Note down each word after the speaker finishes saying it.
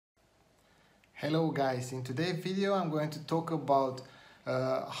Hello guys, in today's video I'm going to talk about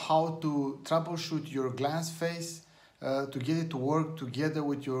how to troubleshoot your glance face to get it to work together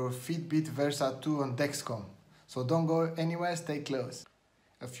with your Fitbit Versa 2 on Dexcom. So don't go anywhere, stay close.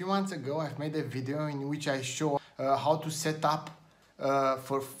 A few months ago I've made a video in which I show how to set up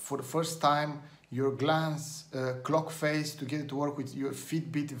for the first time your glance clock face to get it to work with your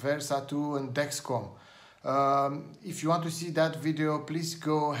Fitbit Versa 2 and Dexcom. If you want to see that video, please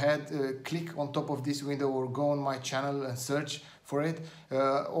go ahead, click on top of this window or go on my channel and search for it.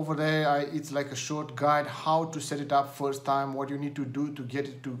 Over there it's like a short guide how to set it up first time, what you need to do to get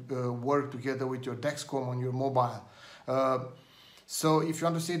it to work together with your Dexcom on your mobile. So if you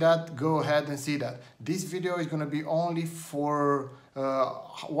want to see that, go ahead and see that. This video is going to be only for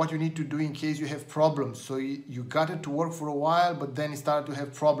what you need to do in case you have problems. So you got it to work for a while, but then it started to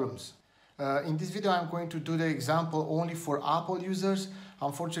have problems. In this video I'm going to do the example only for Apple users.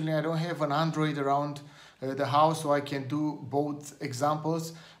 Unfortunately I don't have an Android around the house, so I can do both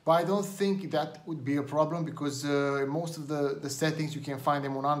examples, but I don't think that would be a problem because most of the settings you can find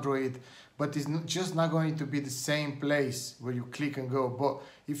them on Android, but it's just not going to be the same place where you click and go. But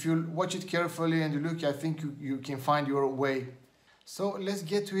if you watch it carefully and you look, I think you can find your way. So let's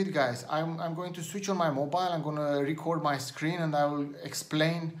get to it, guys. I'm going to switch on my mobile. I'm going to record my screen and I will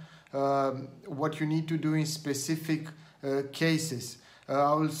explain what you need to do in specific cases.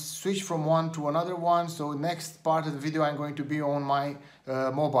 I will switch from one to another one, so next part of the video I'm going to be on my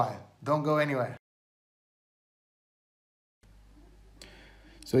mobile. Don't go anywhere.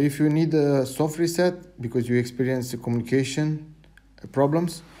 So if you need a soft reset because you experience communication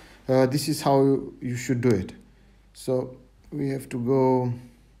problems, this is how you should do it. So we have to go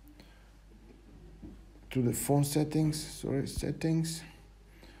to the phone settings,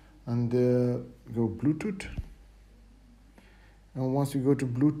 and go Bluetooth. And once we go to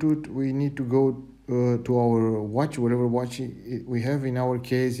Bluetooth, we need to go to our watch, whatever watch we have. In our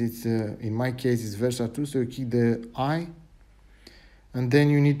case, in my case it's Versa 2, so you keep the I, and then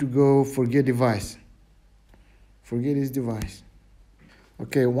you need to go forget device. Forget this device.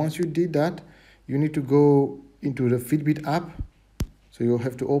 Okay, once you did that, you need to go into the Fitbit app. So you'll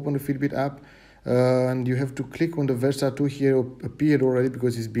have to open the Fitbit app. And you have to click on the Versa 2 here, appeared already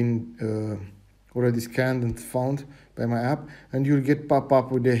because it's been already scanned and found by my app, and you'll get pop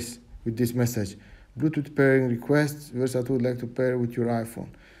up with this message: Bluetooth pairing requests, Versa 2 would like to pair with your iPhone,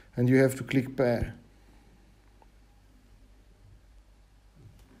 and you have to click pair.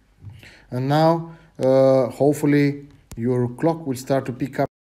 And now hopefully your clock will start to pick up.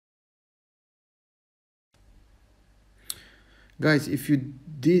 Guys, if you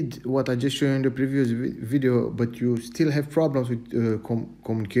did what I just showed you in the previous video, but you still have problems with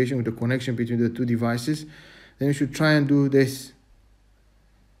communication, with the connection between the two devices, then you should try and do this.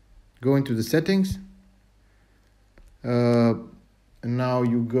 Go into the settings, and now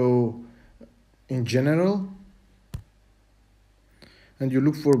you go in general, and you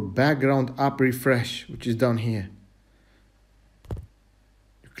look for background app refresh, which is down here.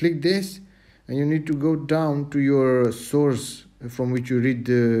 You click this, and you need to go down to your source from which you read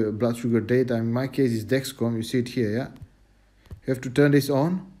the blood sugar data. In my case it's Dexcom, you see it here, yeah? You have to turn this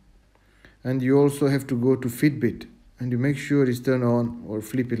on, and you also have to go to Fitbit, and you make sure it's turned on, or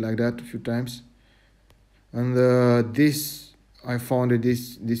flip it like that a few times. And this, I found that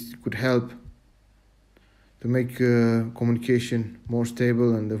this could help to make communication more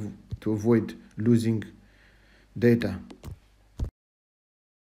stable and to avoid losing data.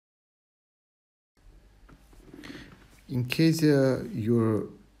 In case your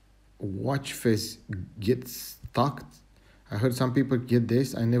watch face gets stuck, I heard some people get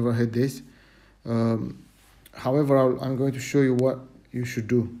this, I never had this. However, I'm going to show you what you should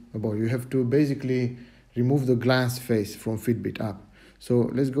do about it. You have to basically remove the glance face from Fitbit app. So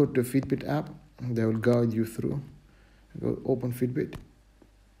let's go to the Fitbit app, and they will guide you through. Go open Fitbit.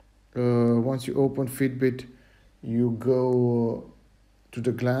 Once you open Fitbit, you go to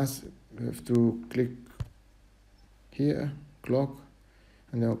the glance. You have to click here, clock,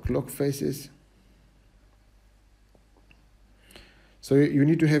 and now clock faces. So you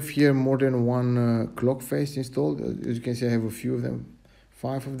need to have here more than one clock face installed. As you can see, I have a few of them,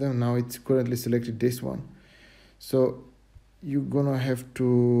 5 of them. Now it's currently selected this one. So you're gonna have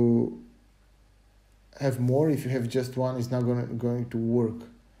to have more. If you have just one, it's not going to work.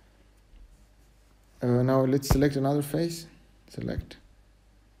 Now let's select another face. Select.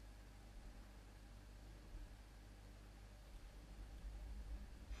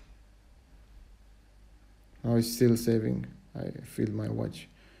 Now it's still saving. I feel my watch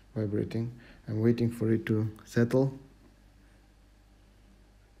vibrating. I'm waiting for it to settle.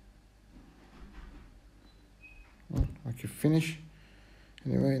 click finish.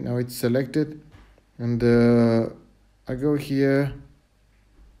 Anyway, now it's selected, and I go here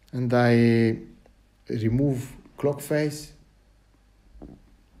and I remove clock face,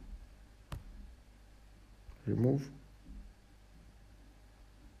 remove,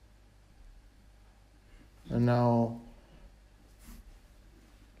 and now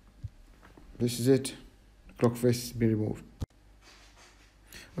this is it. Clock face has been removed.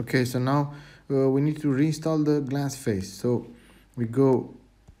 Okay, so now we need to reinstall the glance face. So we go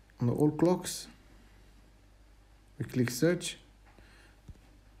on the all clocks, we click search,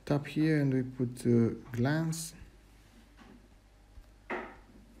 tap here, and we put glance.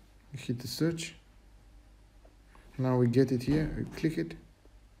 We hit the search. Now we get it here, we click it,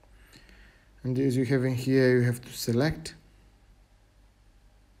 and as you have in here, you have to select.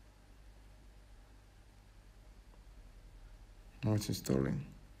 Now it's installing.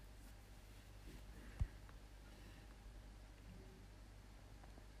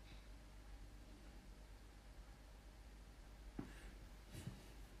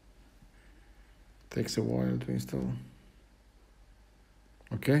 Takes a while to install.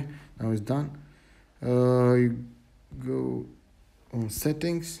 Okay, now it's done. You go on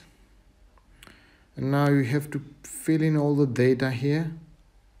settings, and now you have to fill in all the data here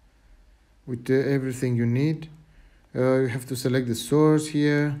with everything you need. You have to select the source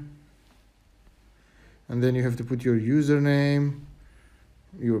here, and then you have to put your username,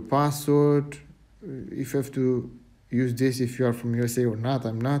 your password, if you have to use this, if you are from USA or not.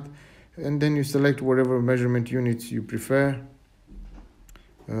 I'm not. And then you select whatever measurement units you prefer,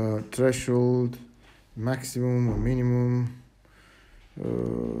 threshold, maximum or minimum,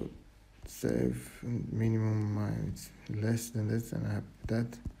 save, minimum, it's less than this, and I have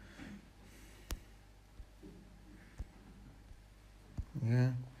that.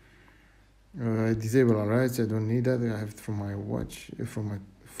 Yeah, I disable alerts. I don't need that. I have it from my watch, from my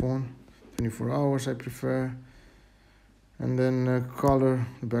phone. 24 hours I prefer. And then color,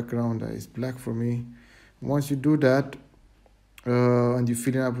 the background is black for me. Once you do that, and you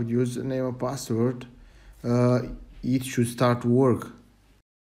fill it up with username and password, it should start to work.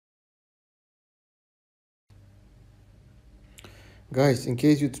 Guys, in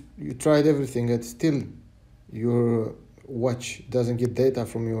case you tried everything and still your watch doesn't get data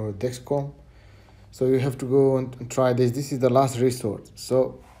from your Dexcom, so you have to go and try this. This is the last resort.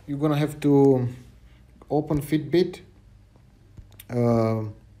 So you're gonna have to open Fitbit.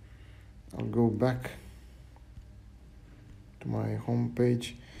 I'll go back to my home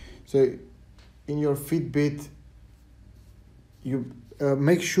page. So in your Fitbit, you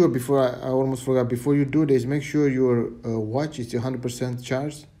make sure, before I almost forgot, before you do this, make sure your watch is 100%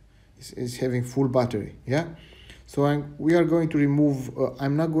 charged, is having full battery. Yeah. So we are going to remove,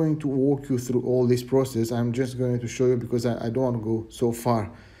 I'm not going to walk you through all this process. I'm just going to show you because I don't want to go so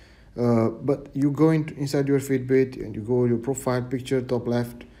far. But you go inside your Fitbit and you go your profile picture, top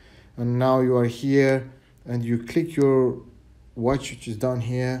left, and now you are here, and you click your watch, which is down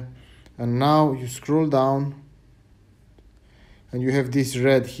here, and now you scroll down and you have this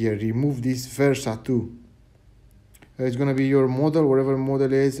red here, remove this Versa 2. It's going to be your model, whatever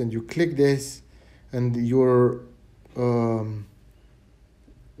model is, and you click this, and your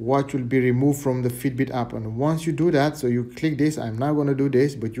watch will be removed from the Fitbit app. And once you do that, so you click this, I'm not going to do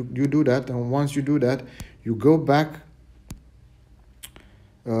this, but you do that, and once you do that, you go back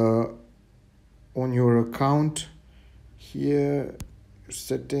on your account here,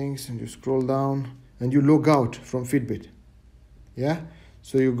 settings, and you scroll down and you log out from Fitbit. Yeah,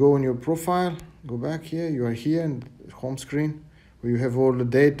 so you go on your profile, go back here, you are here in the home screen where you have all the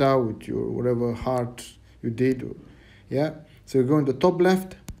data with your whatever heart you did. Yeah, so you go in the top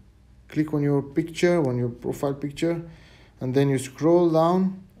left, click on your picture, on your profile picture, and then you scroll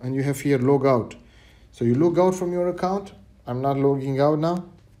down and you have here log out. So you log out from your account. I'm not logging out now,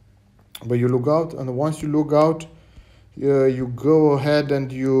 but you log out, and once you log out, you go ahead and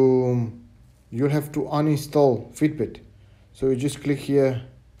you'll have to uninstall Fitbit. So you just click here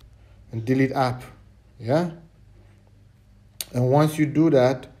and delete app. Yeah, and once you do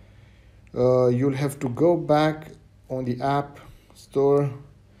that, you'll have to go back on the app store,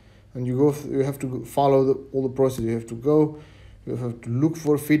 and you have to follow all the process. You have to look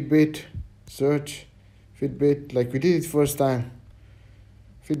for Fitbit, search Fitbit like we did it first time,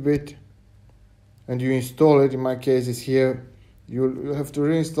 Fitbit, and you install it. In my case, it's here. You'll have to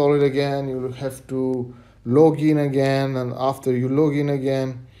reinstall it again. You'll have to log in again, and after you log in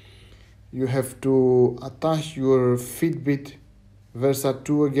again, you have to attach your Fitbit Versa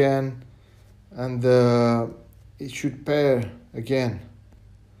 2 again, and it should pair again.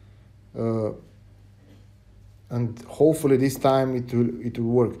 and hopefully this time it will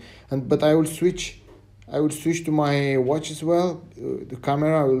work. But I will switch to my watch as well, the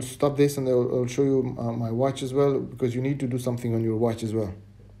camera. I will stop this and I'll show you my watch as well, because you need to do something on your watch as well.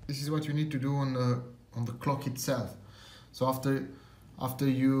 This is what you need to do on the clock itself. So after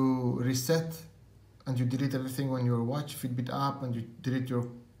you reset and you delete everything on your watch Fitbit app, and you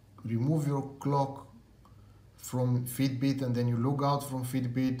remove your clock from Fitbit, and then you log out from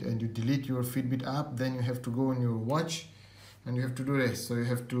Fitbit and you delete your Fitbit app, then you have to go on your watch and you have to do this. So you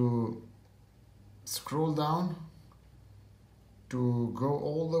have to scroll down to go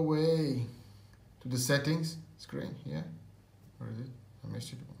all the way to the settings screen here. Where is it? I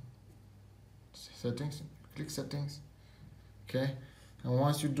missed it. Settings, click settings. Okay, and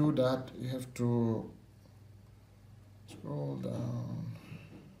once you do that, you have to scroll down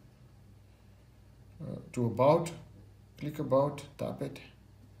to about, click about, tap it,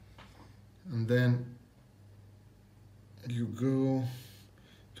 and then you go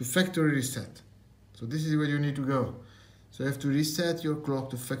to factory reset. So this is where you need to go. So you have to reset your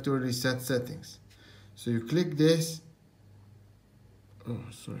clock to factory reset settings. So you click this. Oh,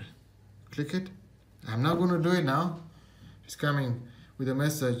 sorry. Click it. I'm not going to do it now. It's coming with a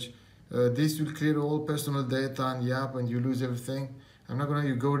message. This will clear all personal data on the app and you lose everything. I'm not going to,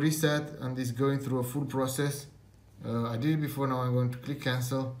 you go reset, and it's going through a full process. I did it before, now I'm going to click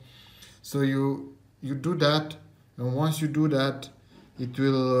cancel. So you do that, and once you do that, it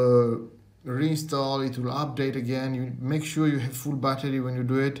will reinstall, it will update again. You make sure you have full battery when you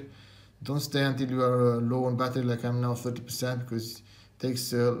do it. Don't stay until you are low on battery, like I'm now 30%, because it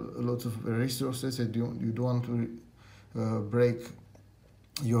takes a lot of resources, and you don't want to break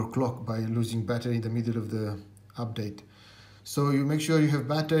your clock by losing battery in the middle of the update. So you make sure you have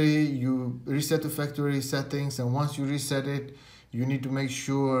battery, you reset the factory settings, and once you reset it, you need to make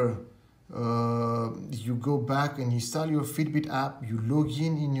sure you go back and install your Fitbit app. You log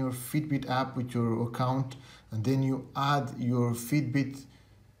in your Fitbit app with your account, and then you add your Fitbit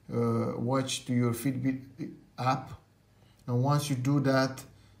watch to your Fitbit app. And once you do that,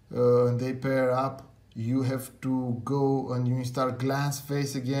 and they pair up, you have to go and you install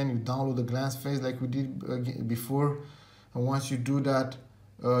GlassFace again. You download the GlassFace like we did before. And once you do that,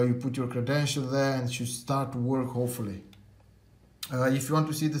 you put your credential there and it should start to work, hopefully. If you want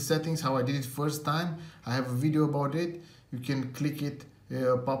to see the settings, how I did it first time, I have a video about it. You can click it,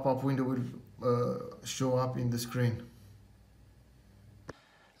 a pop-up window will show up in the screen.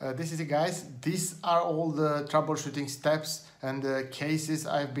 This is it, guys. These are all the troubleshooting steps and the cases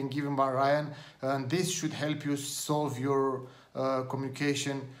I've been given by Ryan, and this should help you solve your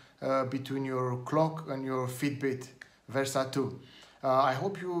communication between your clock and your Fitbit Versa 2. I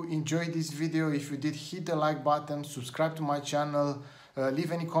hope you enjoyed this video. If you did, hit the like button, subscribe to my channel,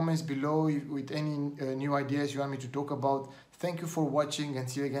 leave any comments below with any new ideas you want me to talk about. Thank you for watching, and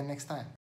see you again next time.